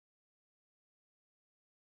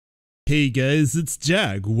Hey guys, it's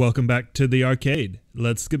Jag. Welcome back to the arcade.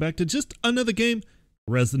 Let's get back to just another game,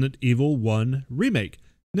 Resident Evil 1 Remake.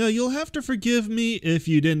 Now you'll have to forgive me if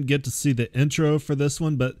you didn't get to see the intro for this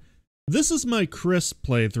one, but this is my Chris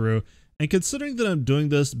playthrough, and considering that I'm doing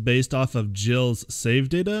this based off of Jill's save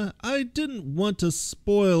data, I didn't want to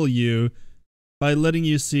spoil you by letting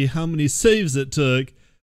you see how many saves it took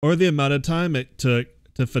or the amount of time it took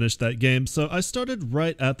to finish that game, so I started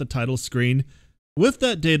right at the title screen with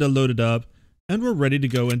that data loaded up, and we're ready to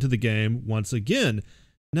go into the game once again.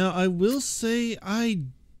 Now, I will say I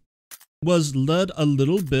was led a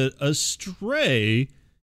little bit astray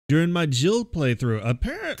during my Jill playthrough.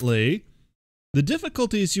 Apparently, the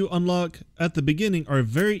difficulties you unlock at the beginning are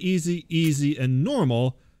very easy, and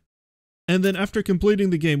normal, and then after completing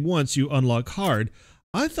the game once, you unlock hard.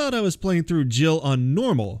 I thought I was playing through Jill on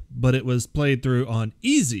normal, but it was played through on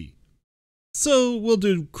easy. So we'll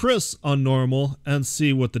do Chris on normal and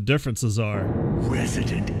see what the differences are.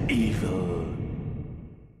 Resident Evil.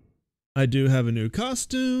 I do have a new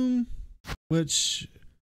costume, which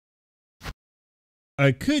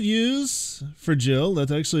I could use for Jill.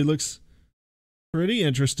 That actually looks pretty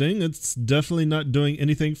interesting. It's definitely not doing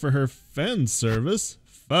anything for her fan service.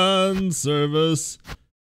 But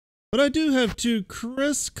I do have two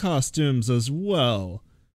Chris costumes as well.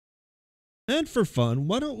 And for fun,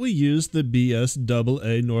 why don't we use the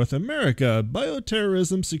BSAA North America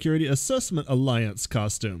Bioterrorism Security Assessment Alliance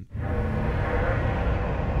costume?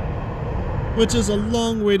 Which is a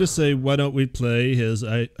long way to say, why don't we play his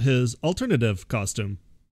alternative costume?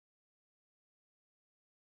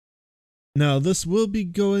 Now, this will be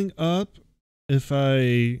going up, if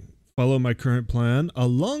I follow my current plan,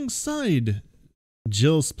 alongside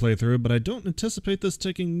Jill's playthrough, but I don't anticipate this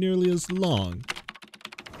taking nearly as long.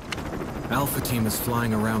 Alpha Team is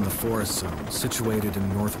flying around the forest zone, situated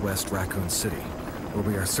in northwest Raccoon City, where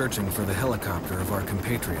we are searching for the helicopter of our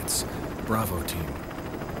compatriots, Bravo Team,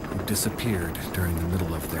 who disappeared during the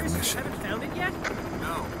middle of their mission. Haven't found it yet?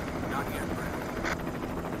 No, not yet, Brad.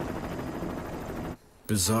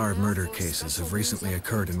 Bizarre murder cases have recently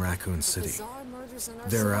occurred in Raccoon City.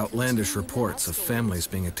 There are outlandish reports of families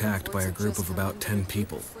being attacked by a group of about 10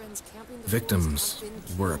 people. Victims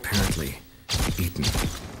were apparently eaten.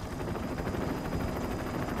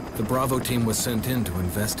 The Bravo Team was sent in to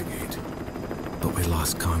investigate, but we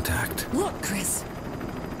lost contact. Look, Chris.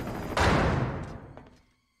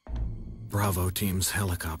 Bravo Team's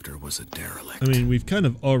helicopter was a derelict. I mean, we've kind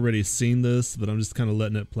of already seen this, but I'm just kind of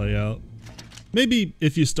letting it play out. Maybe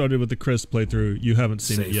if you started with the Chris playthrough, you haven't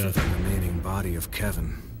seen it yet. The remaining body of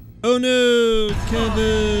Kevin. Oh no,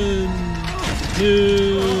 Kevin!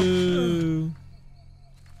 No!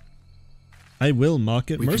 I will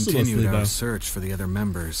mock it mercilessly, We continued though. our search for the other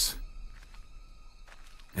members,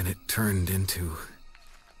 and it turned into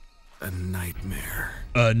a nightmare.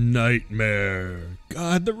 A nightmare.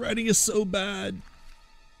 God, the writing is so bad.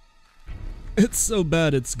 It's so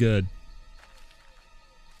bad, it's good.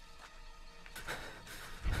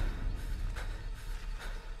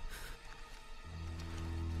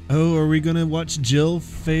 Oh, are we gonna watch Jill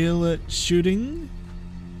fail at shooting?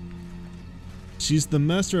 She's the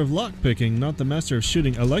master of lockpicking, not the master of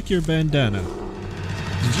shooting. I like your bandana.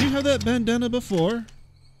 Did you have that bandana before?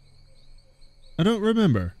 I don't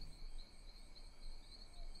remember.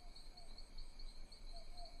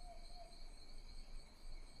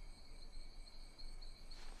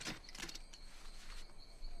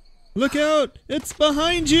 Look out! It's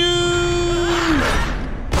behind you!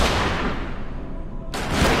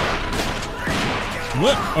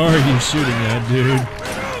 What are you shooting at, dude?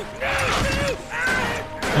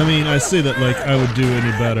 I mean, I say that like I would do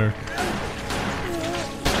any better.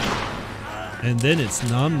 And then it's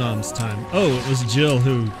Nom Nom's time. Oh, it was Jill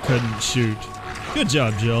who couldn't shoot. Good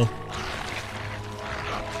job, Jill.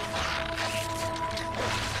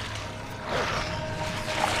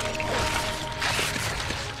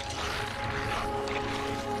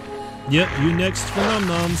 Yep, you next for Nom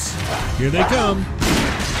Noms. Here they come.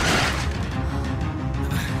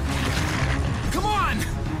 Come on!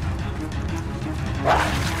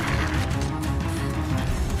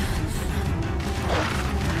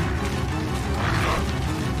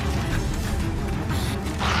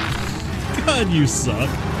 God, you suck.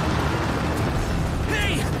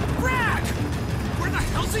 Hey, Brad! Where the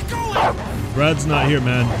hell's he going? Brad's not here,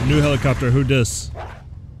 man. New helicopter, who dis?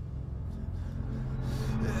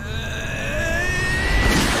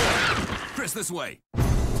 Chris, this way.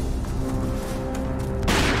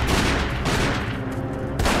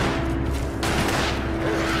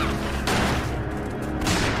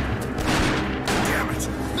 Damn it!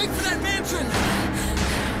 Make for that mansion!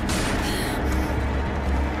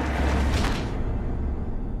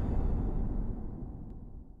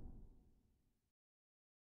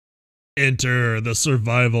 Enter the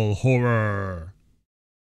survival horror.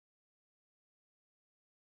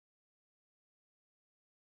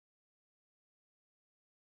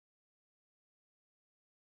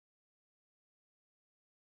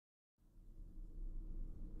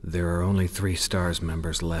 There are only 3 STARS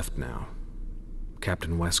members left now.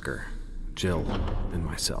 Captain Wesker, Jill, and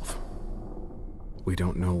myself. We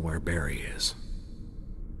don't know where Barry is.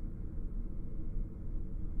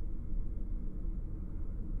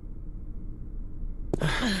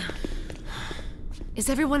 Is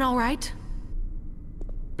everyone all right?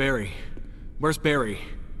 Barry. Where's Barry?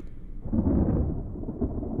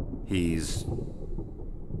 He's...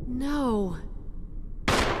 No.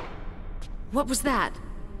 What was that?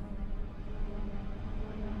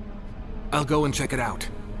 I'll go and check it out.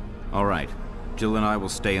 All right. Jill and I will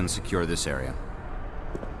stay and secure this area.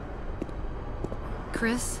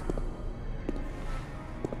 Chris?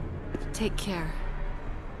 Take care.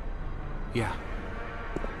 Yeah.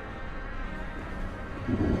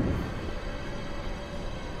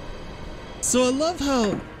 So I love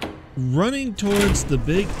how running towards the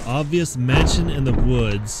big obvious mansion in the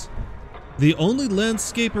woods, the only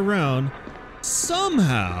landscape around,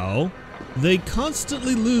 somehow they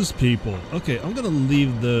constantly lose people. Okay, I'm gonna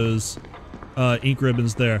leave those ink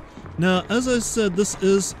ribbons there. Now, as I said, this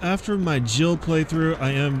is after my Jill playthrough.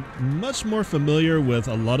 I am much more familiar with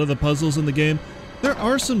a lot of the puzzles in the game. There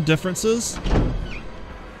are some differences,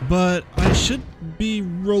 but I should be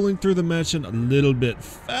rolling through the mansion a little bit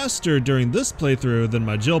faster during this playthrough than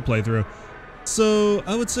my Jill playthrough. So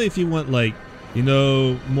I would say if you want, like, you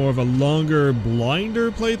know, more of a longer,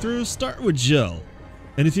 blinder playthrough, start with Jill.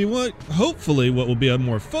 And if you want, hopefully, what will be a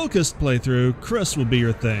more focused playthrough, Chris will be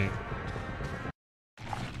your thing.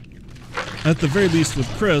 At the very least with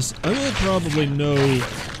Chris, I will probably know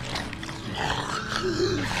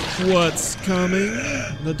what's coming.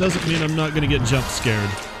 That doesn't mean I'm not going to get jump scared.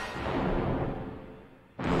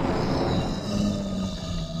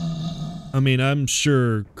 I mean, I'm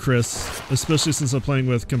sure Chris, especially since I'm playing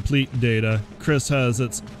with complete data, Chris has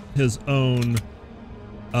his own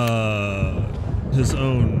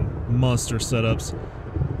monster setups.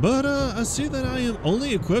 But I see that I am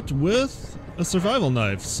only equipped with a survival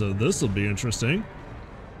knife, so this will be interesting.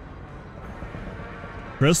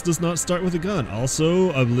 Chris does not start with a gun.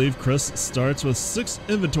 Also, I believe Chris starts with 6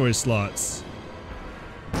 inventory slots.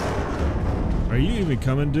 Are you even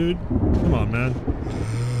coming, dude? Come on, man.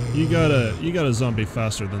 You gotta zombie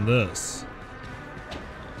faster than this.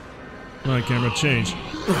 Come on, camera, change.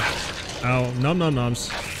 Ow, nom nom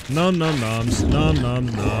noms. Nom nom noms. Nom nom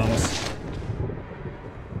noms.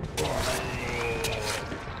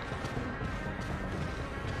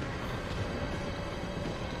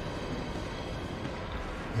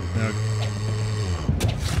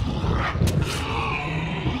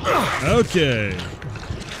 Okay.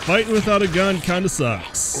 Fighting without a gun kinda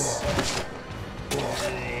sucks.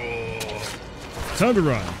 Time to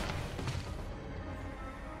run.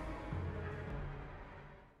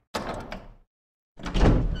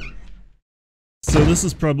 So this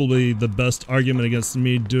is probably the best argument against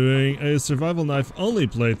me doing a survival knife only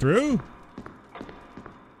playthrough.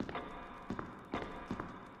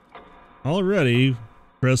 Already,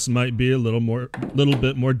 Chris might be a little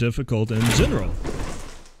bit more difficult in general.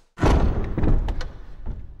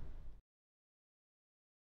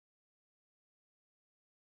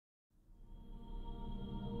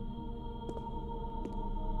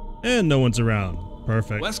 And no one's around.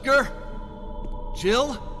 Perfect. Wesker?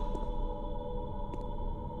 Jill?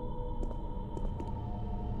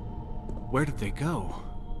 Where did they go?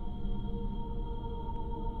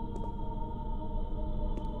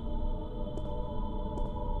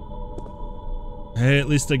 Hey, at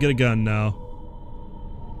least I get a gun now.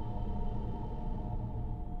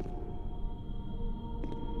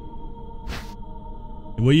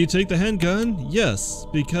 Will you take the handgun? Yes,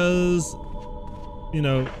 because, you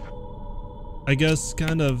know, I guess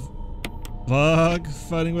kind of fuck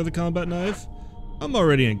fighting with a combat knife. I'm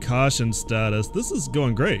already in caution status. This is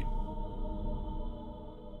going great.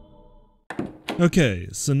 Okay,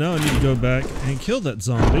 so now I need to go back and kill that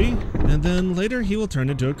zombie, and then later he will turn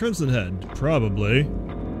into a Crimson Head, probably.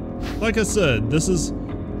 Like I said, this is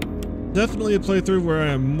definitely a playthrough where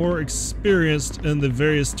I am more experienced in the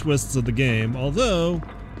various twists of the game, although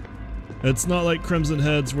it's not like Crimson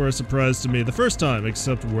Heads were a surprise to me the first time,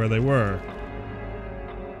 except where they were.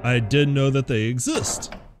 I did know that they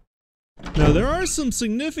exist. Now, there are some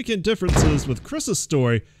significant differences with Chris's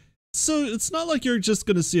story, so it's not like you're just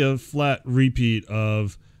going to see a flat repeat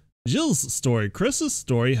of Jill's story. Chris's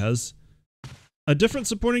story has a different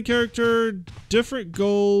supporting character, different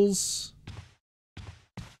goals.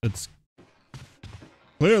 It's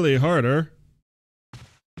Clearly harder.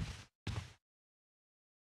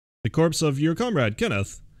 The corpse of your comrade,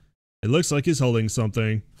 Kenneth. It looks like he's holding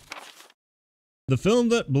something. The film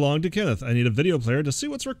that belonged to Kenneth. I need a video player to see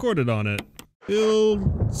what's recorded on it.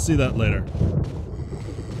 We'll see that later.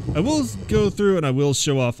 I will go through and I will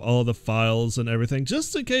show off all the files and everything,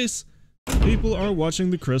 just in case people are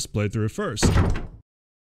watching the Chris playthrough first.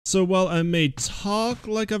 So while I may talk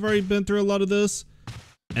like I've already been through a lot of this,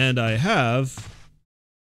 and I have,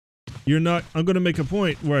 I'm going to make a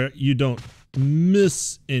point where you don't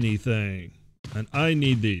miss anything. And I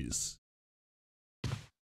need these.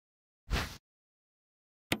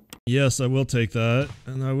 Yes, I will take that,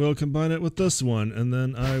 and I will combine it with this one, and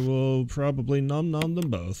then I will probably nom nom them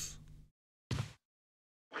both.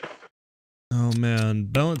 Oh man,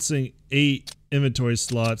 balancing 8 inventory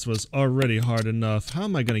slots was already hard enough. How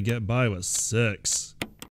am I going to get by with 6?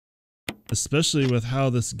 Especially with how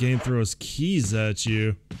this game throws keys at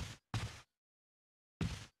you.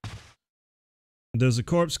 There's a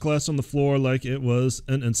corpse classed on the floor like it was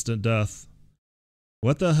an instant death.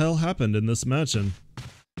 What the hell happened in this mansion?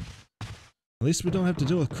 At least we don't have to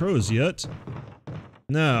deal with crows yet.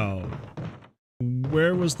 Now,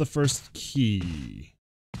 where was the first key?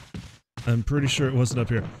 I'm pretty sure it wasn't up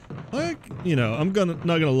here. Like, you know, I'm not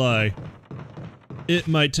gonna lie. It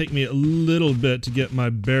might take me a little bit to get my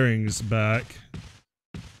bearings back.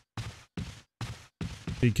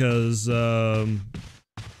 Because,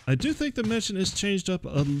 I do think the mansion is changed up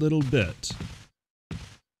a little bit.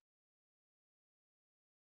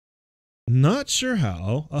 Not sure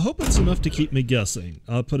how. I hope it's enough to keep me guessing.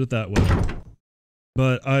 I'll put it that way.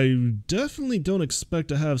 But I definitely don't expect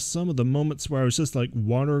to have some of the moments where I was just like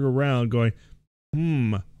wandering around going,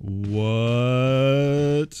 what?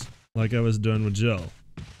 Like I was doing with Jill.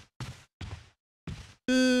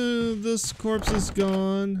 This corpse is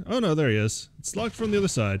gone. Oh no, there he is. It's locked from the other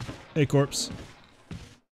side. Hey corpse.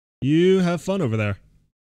 You have fun over there.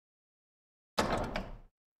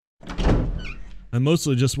 I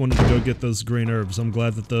mostly just wanted to go get those green herbs. I'm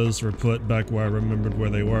glad that those were put back where I remembered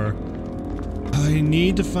where they were. I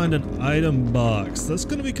need to find an item box. That's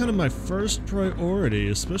going to be kind of my first priority,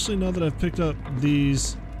 especially now that I've picked up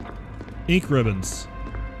these ink ribbons.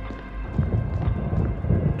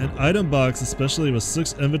 An item box, especially with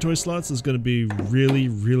 6 inventory slots, is going to be really,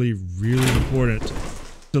 really, really important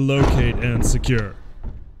to locate and secure.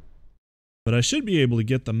 But I should be able to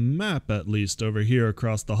get the map at least over here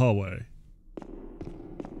across the hallway.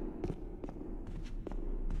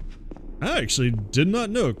 I actually did not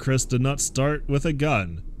know Chris did not start with a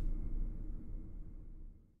gun.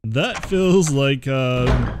 That feels like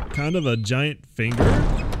kind of a giant finger.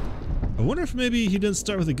 I wonder if maybe he didn't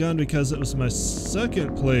start with a gun because it was my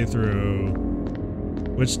second playthrough,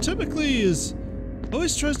 which typically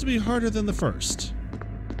always tries to be harder than the first.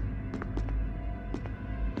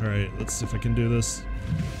 Alright, let's see if I can do this.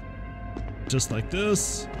 Just like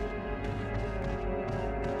this.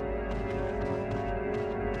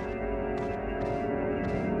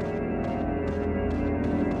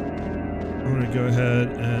 I'm gonna go ahead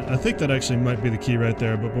and I think that actually might be the key right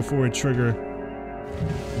there, but before we trigger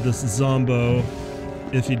this Zombo,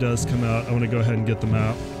 if he does come out, I want to go ahead and get the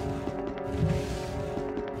map.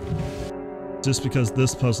 Just because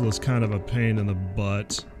this puzzle is kind of a pain in the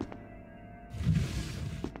butt.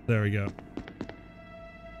 There we go.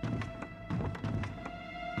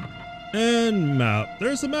 And map.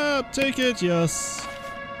 There's the map! Take it, yes!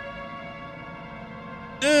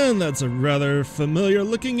 And that's a rather familiar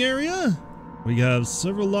looking area. We have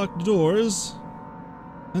several locked doors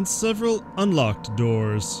and several unlocked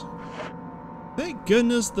doors. Thank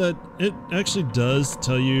goodness that it actually does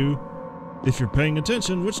tell you, if you're paying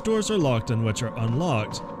attention, which doors are locked and which are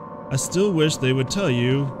unlocked. I still wish they would tell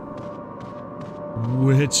you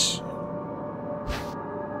which...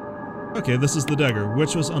 Okay, this is the dagger.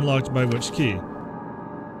 Which was unlocked by which key?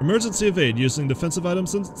 Emergency evade using defensive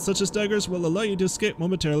items such as daggers will allow you to escape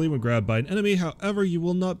momentarily when grabbed by an enemy. However, you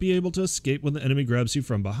will not be able to escape when the enemy grabs you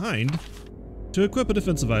from behind. To equip a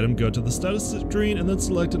defensive item, go to the status screen and then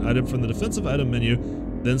select an item from the defensive item menu,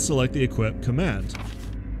 then select the equip command.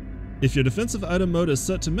 If your defensive item mode is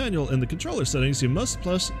set to manual in the controller settings, you must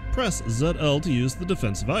press ZL to use the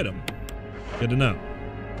defensive item. Good to know.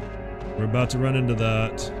 We're about to run into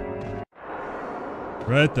that.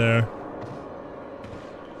 Right there.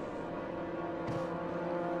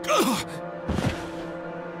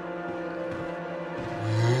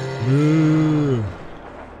 Ooh.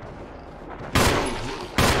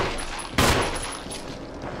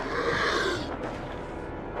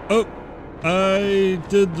 Oh, I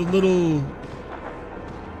did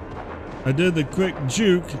the quick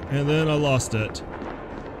juke and then I lost it.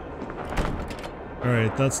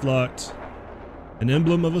 Alright, that's locked. An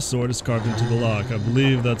emblem of a sword is carved into the lock. I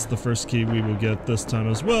believe that's the first key we will get this time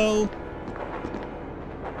as well.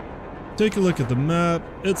 Take a look at the map.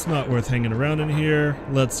 It's not worth hanging around in here.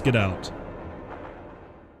 Let's get out.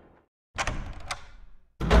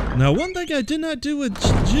 Now, one thing I did not do with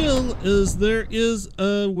Jill is there is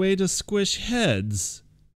a way to squish heads.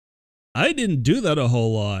 I didn't do that a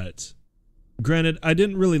whole lot. Granted, I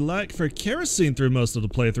didn't really lack for kerosene through most of the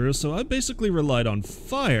playthrough, so I basically relied on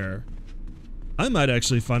fire. I might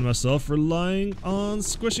actually find myself relying on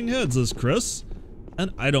squishing heads as Chris,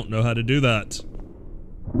 and I don't know how to do that.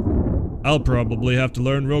 I'll probably have to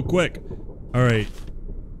learn real quick. Alright,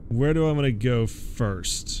 where do I want to go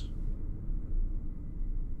first?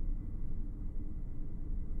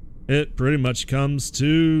 It pretty much comes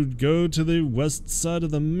to go to the west side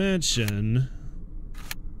of the mansion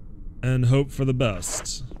and hope for the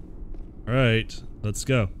best. Alright, let's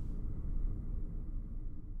go.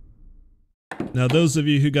 Now, those of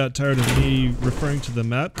you who got tired of me referring to the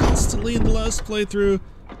map constantly in the last playthrough,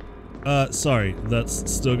 sorry, that's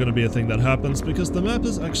still going to be a thing that happens because the map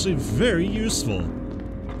is actually very useful.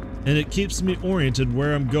 And it keeps me oriented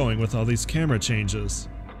where I'm going with all these camera changes.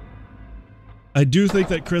 I do think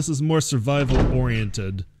that Chris is more survival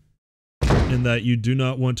oriented in that you do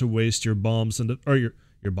not want to waste your bombs and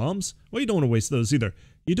your bombs? Well, you don't want to waste those either.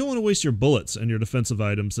 You don't want to waste your bullets and your defensive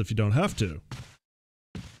items if you don't have to.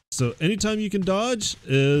 So anytime you can dodge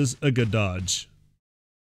is a good dodge.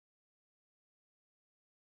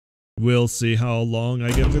 We'll see how long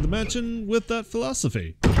I get through the mansion with that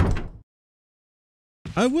philosophy.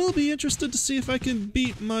 I will be interested to see if I can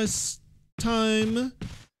beat my time.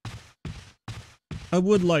 I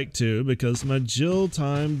would like to, because my Jill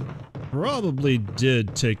time probably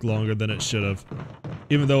did take longer than it should have.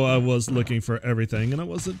 Even though I was looking for everything and I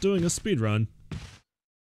wasn't doing a speedrun.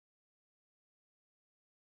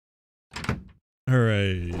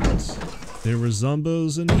 Alright. There were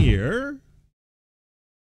zombos in here.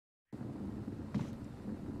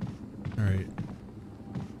 Alright.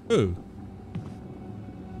 Ooh.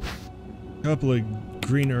 Couple of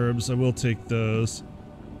green herbs. I will take those.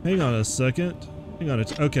 Hang on a second. Hang on.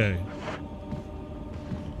 Okay.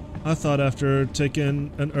 I thought after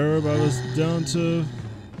taking an herb I was down to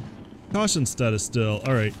caution status still.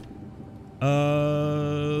 Alright.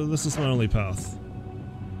 This is my only path.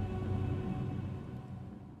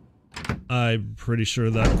 I'm pretty sure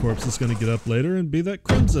that corpse is going to get up later and be that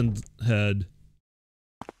crimson head.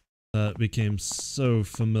 That became so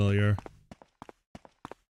familiar.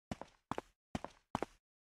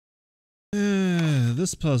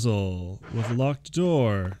 This puzzle with a locked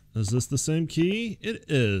door. Is this the same key? It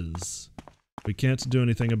is. We can't do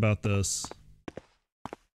anything about this.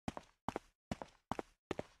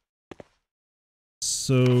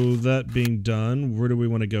 So that being done, where do we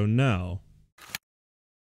want to go now?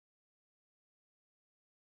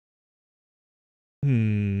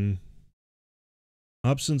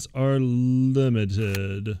 Options are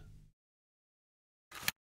limited.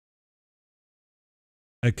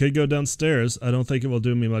 I could go downstairs. I don't think it will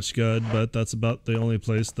do me much good, but that's about the only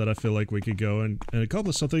place that I feel like we could go and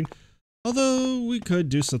accomplish something. Although, we could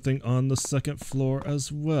do something on the second floor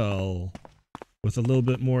as well. With a little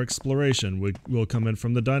bit more exploration. We'll come in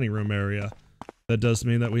from the dining room area. That does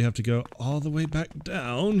mean that we have to go all the way back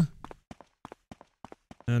down.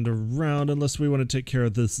 And around, unless we want to take care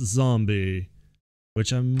of this zombie.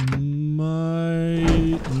 Which I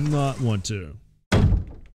might not want to.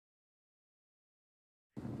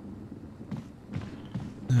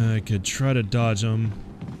 I could try to dodge him.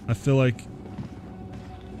 I feel like...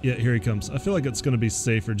 Yeah, here he comes. I feel like it's going to be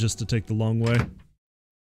safer just to take the long way.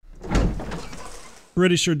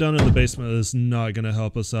 Pretty sure down in the basement is not going to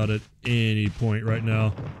help us out at any point right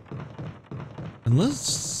now.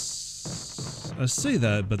 Unless... I say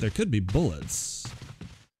that, but there could be bullets.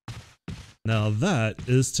 Now that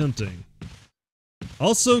is tempting.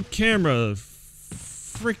 Also, camera.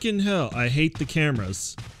 Freaking hell, I hate the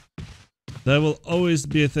cameras. That will always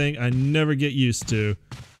be a thing I never get used to.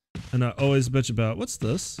 And I always bitch about. What's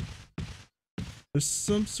this? There's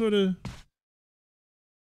some sort of...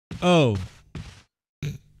 Oh.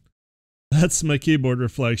 That's my keyboard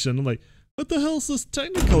reflection. I'm like, what the hell is this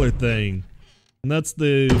Technicolor thing? And that's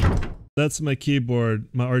my keyboard,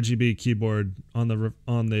 my RGB keyboard on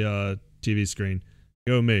the TV screen.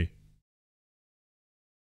 Go me.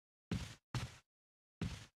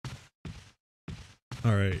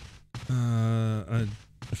 All right.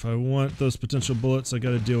 If I want those potential bullets, I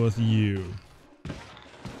gotta deal with you.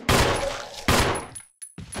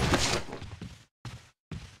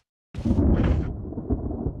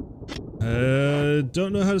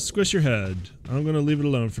 don't know how to squish your head. I'm gonna leave it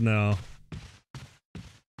alone for now.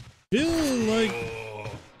 Feel like...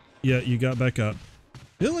 Yeah, you got back up.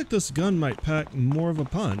 Feel like this gun might pack more of a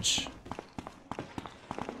punch.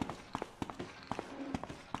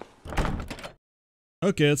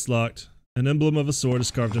 Okay, it's locked. An emblem of a sword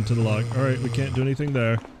is carved into the lock. Alright, we can't do anything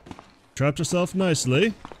there. Trapped yourself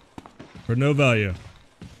nicely. For no value.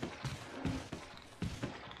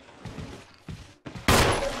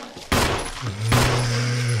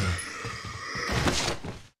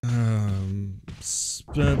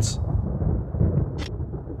 Spent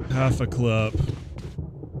half a clip.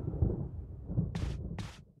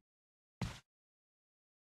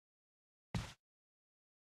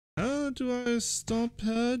 How do I stomp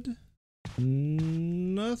head?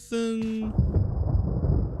 Nothing's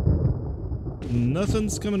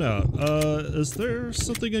coming out. Is there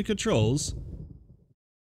something in controls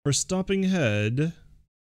for stomping head?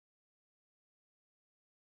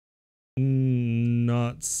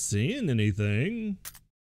 Not seeing anything.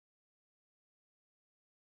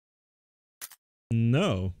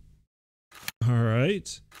 No.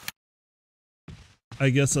 Alright. I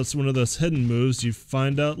guess that's one of those hidden moves you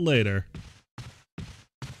find out later.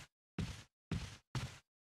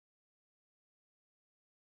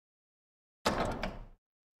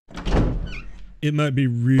 It might be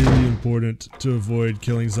really important to avoid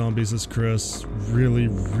killing zombies as Chris. Really,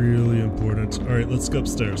 really important. Alright, let's go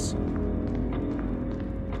upstairs.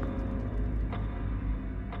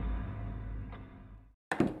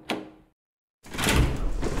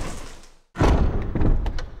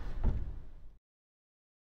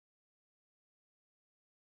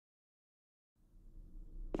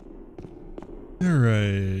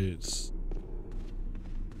 Alright.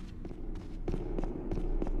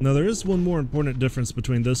 Now there is one more important difference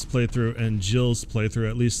between this playthrough and Jill's playthrough,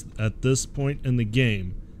 at least at this point in the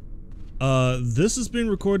game. This is being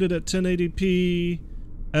recorded at 1080p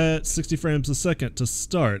at 60 frames a second to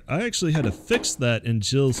start. I actually had to fix that in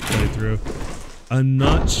Jill's playthrough. I'm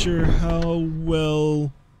not sure how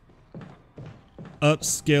well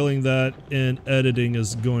upscaling that in editing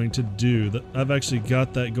is going to do. I've actually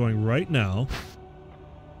got that going right now.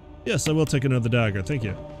 Yes, I will take another dagger, thank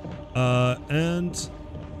you. And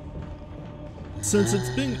since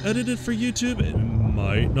it's being edited for YouTube, it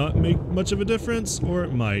might not make much of a difference, or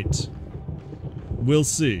it might. We'll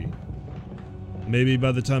see. Maybe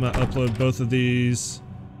by the time I upload both of these,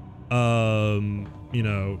 you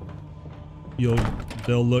know,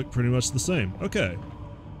 they'll look pretty much the same. Okay.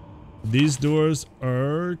 These doors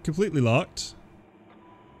are completely locked.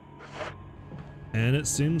 And it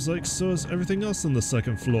seems like so is everything else on the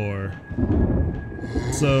second floor.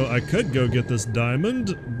 So I could go get this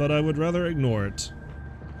diamond, but I would rather ignore it.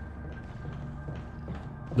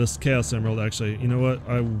 This Chaos Emerald, actually. You know what?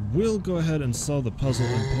 I will go ahead and solve the puzzle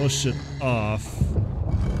and push it off.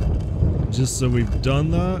 Just so we've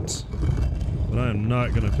done that. But I am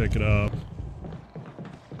not going to pick it up.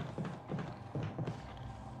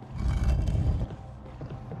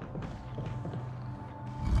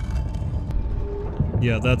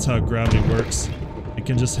 Yeah, that's how gravity works. It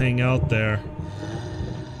can just hang out there.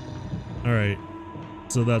 Alright,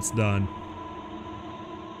 so that's done.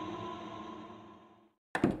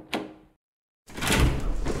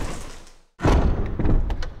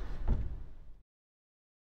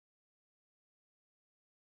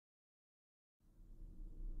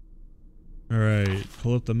 Alright,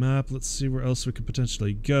 pull up the map. Let's see where else we could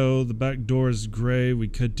potentially go. The back door is gray. We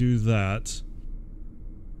could do that.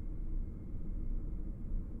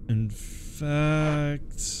 In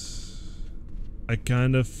fact, I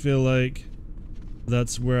kind of feel like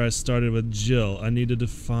that's where I started with Jill. I needed to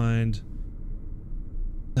find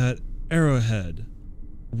that arrowhead.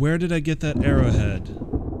 Where did I get that arrowhead?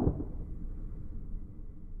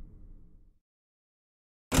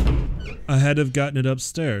 I had to have gotten it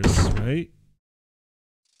upstairs, right?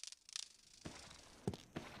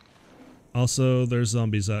 Also, there's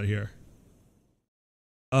zombies out here.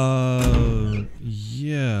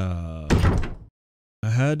 Yeah. I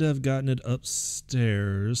had to have gotten it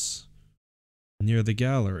upstairs near the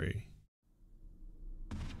gallery.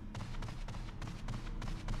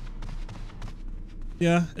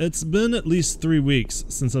 Yeah, it's been at least 3 weeks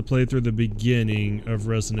since I played through the beginning of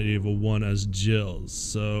Resident Evil 1 as Jill,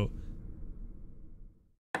 so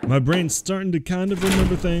my brain's starting to kind of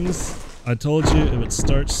remember things. I told you it would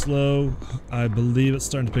start slow. I believe it's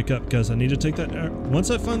starting to pick up because I need to take that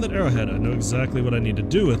once I find that arrowhead, I know exactly what I need to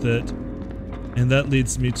do with it. And that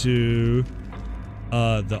leads me to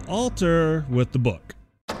the altar with the book.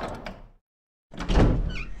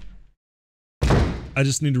 I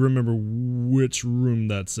just need to remember which room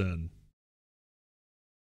that's in.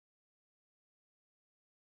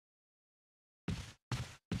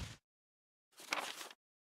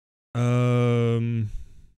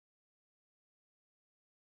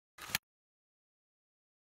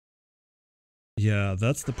 Yeah,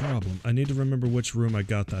 that's the problem. I need to remember which room I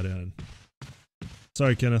got that in.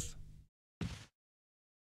 Sorry, Kenneth.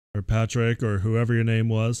 Or Patrick, or whoever your name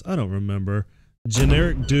was. I don't remember.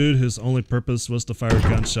 Generic dude whose only purpose was to fire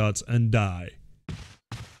gunshots and die.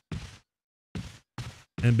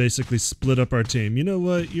 And basically split up our team. You know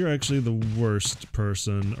what? You're actually the worst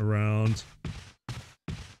person around.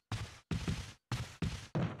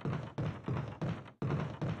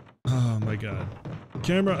 Oh my god.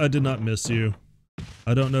 Camera, I did not miss you.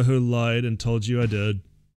 I don't know who lied and told you I did.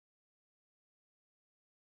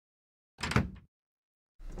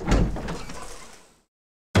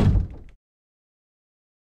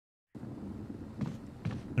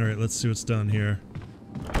 Alright, let's see what's down here.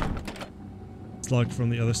 It's locked from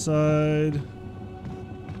the other side.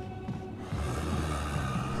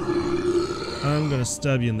 I'm gonna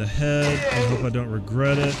stab you in the head. I hope I don't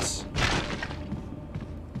regret it.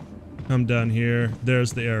 Come down here.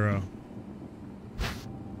 There's the arrow.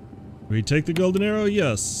 We take the golden arrow?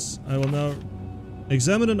 Yes. I will now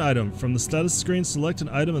examine an item. From the status screen, select an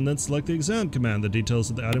item and then select the exam command. The details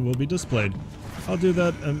of the item will be displayed. I'll do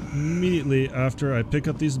that immediately after I pick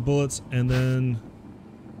up these bullets, and then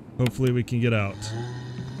hopefully we can get out.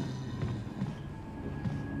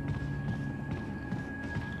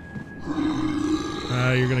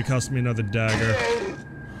 You're gonna cost me another dagger.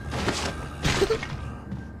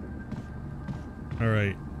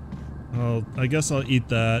 Alright. I guess I'll eat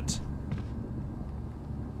that.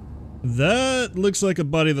 That looks like a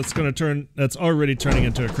body that's already turning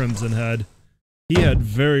into a crimson head. He had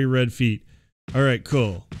very red feet. Alright,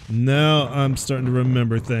 cool. Now I'm starting to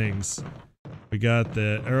remember things. We got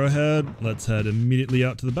the arrowhead. Let's head immediately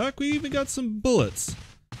out to the back. We even got some bullets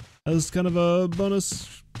as kind of a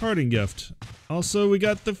bonus parting gift. Also, we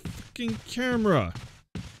got the fucking camera.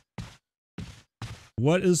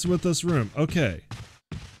 What is with this room? Okay.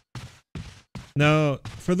 Now,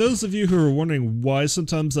 for those of you who are wondering why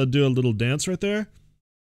sometimes I do a little dance right there,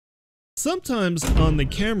 sometimes on the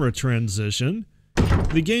camera transition,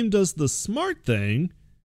 the game does the smart thing,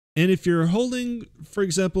 and if you're holding, for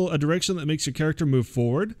example, a direction that makes your character move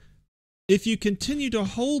forward, if you continue to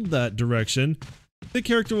hold that direction, the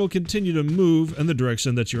character will continue to move in the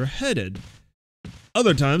direction that you're headed.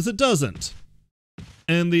 Other times it doesn't.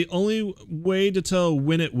 And the only way to tell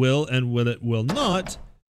when it will and when it will not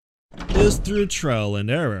is through trial and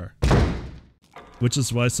error. Which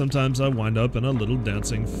is why sometimes I wind up in a little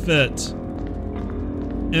dancing fit.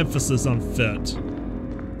 Emphasis on fit.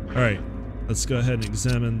 Alright, let's go ahead and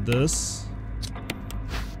examine this.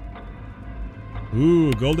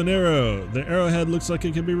 Ooh, golden arrow. The arrowhead looks like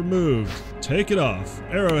it can be removed. Take it off.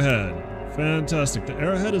 Arrowhead. Fantastic. The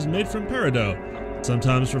arrowhead is made from peridot,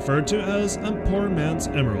 sometimes referred to as a poor man's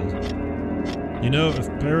emerald. You know, if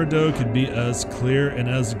peridot could be as clear and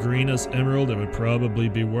as green as emerald, it would probably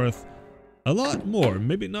be worth a lot more.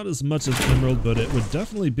 Maybe not as much as emerald, but it would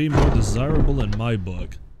definitely be more desirable in my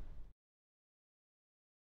book.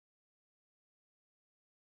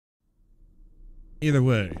 Either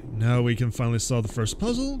way, now we can finally solve the first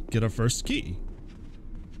puzzle, get our first key.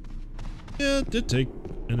 Yeah, it did take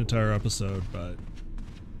an entire episode, but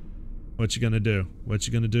what you gonna do? What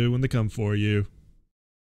you gonna do when they come for you?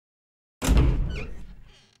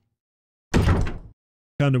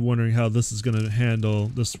 Kind of wondering how this is gonna handle,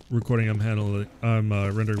 this recording I'm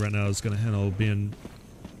rendering right now is gonna handle being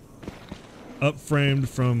up-framed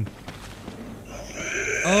from...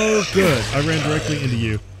 Oh, good! I ran directly into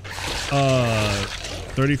you.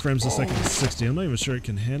 30 frames a second to 60. I'm not even sure it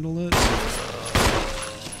can handle it,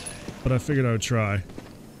 but I figured I would try.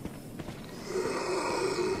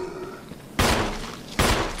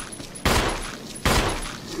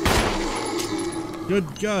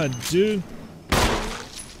 Good God, dude.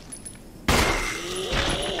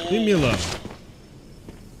 Leave me alone.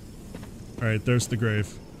 Alright, there's the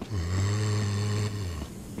grave.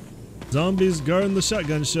 Zombies guarding the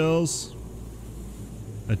shotgun shells.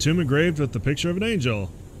 A tomb engraved with the picture of an angel.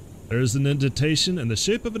 There's an indentation in the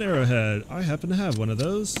shape of an arrowhead. I happen to have one of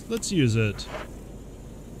those. Let's use it.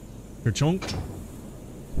 Kerchonk.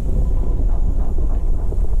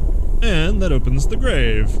 And that opens the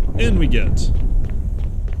grave. In we get.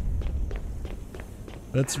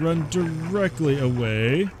 Let's run directly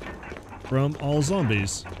away from all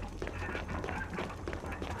zombies.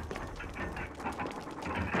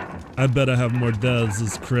 I bet I have more deaths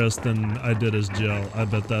as Chris than I did as Jill. I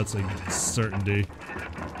bet that's a certainty.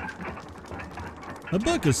 A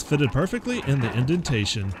book is fitted perfectly in the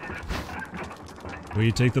indentation. Will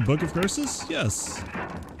you take the Book of Curses? Yes.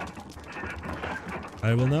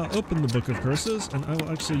 I will now open the Book of Curses, and I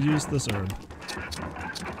will actually use this herb.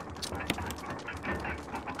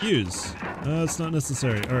 Use. It's not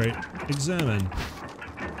necessary. Alright, examine.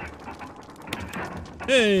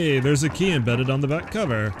 Hey, there's a key embedded on the back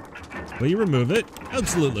cover. Will you remove it?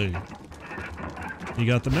 Absolutely. You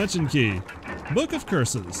got the mention key. Book of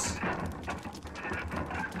Curses.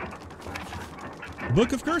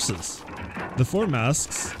 Book of Curses. The 4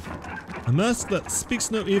 masks. A mask that speaks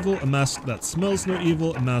no evil, a mask that smells no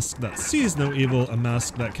evil, a mask that sees no evil, a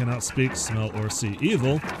mask that cannot speak, smell, or see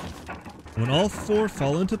evil. When all 4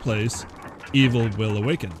 fall into place, evil will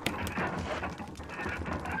awaken.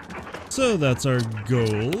 So that's our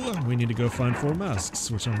goal. We need to go find 4 masks,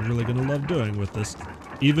 which I'm really going to love doing with this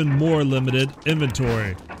even more limited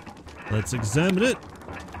inventory. Let's examine it.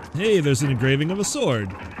 Hey, there's an engraving of a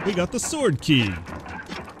sword. We got the sword key.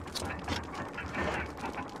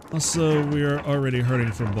 Also, we are already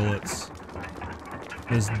hurting for bullets.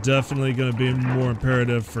 It's definitely going to be more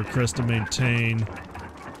imperative for Chris to maintain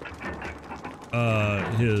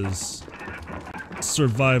his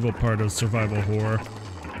survival part of survival horror.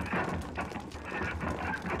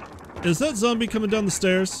 Is that zombie coming down the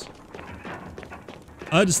stairs?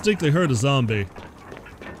 I distinctly heard a zombie.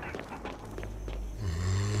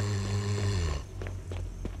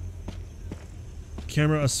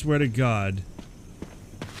 Camera, I swear to God.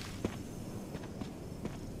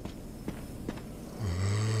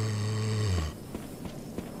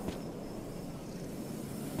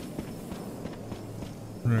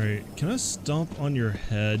 Alright, can I stomp on your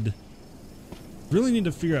head? Really need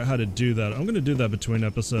to figure out how to do that. I'm gonna do that between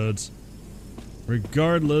episodes.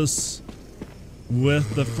 Regardless,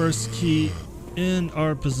 with the first key in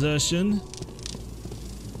our possession,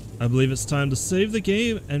 I believe it's time to save the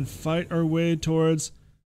game and fight our way towards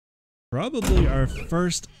probably our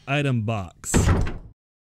first item box.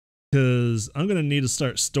 Because I'm gonna need to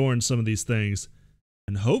start storing some of these things.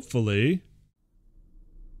 And hopefully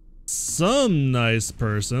some nice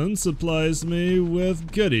person supplies me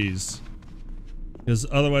with goodies. Because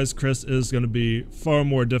otherwise Chris is going to be far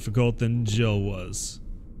more difficult than Jill was.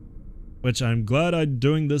 Which I'm glad I'm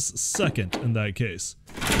doing this second in that case.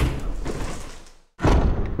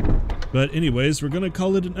 But anyways, we're going to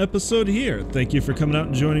call it an episode here. Thank you for coming out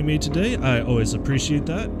and joining me today. I always appreciate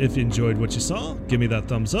that. If you enjoyed what you saw, give me that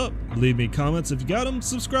thumbs up. Leave me comments if you got them.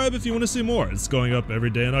 Subscribe if you want to see more. It's going up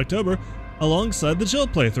every day in October alongside the Jill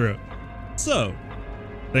playthrough. So,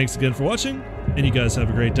 thanks again for watching, and you guys have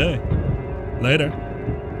a great day. Later.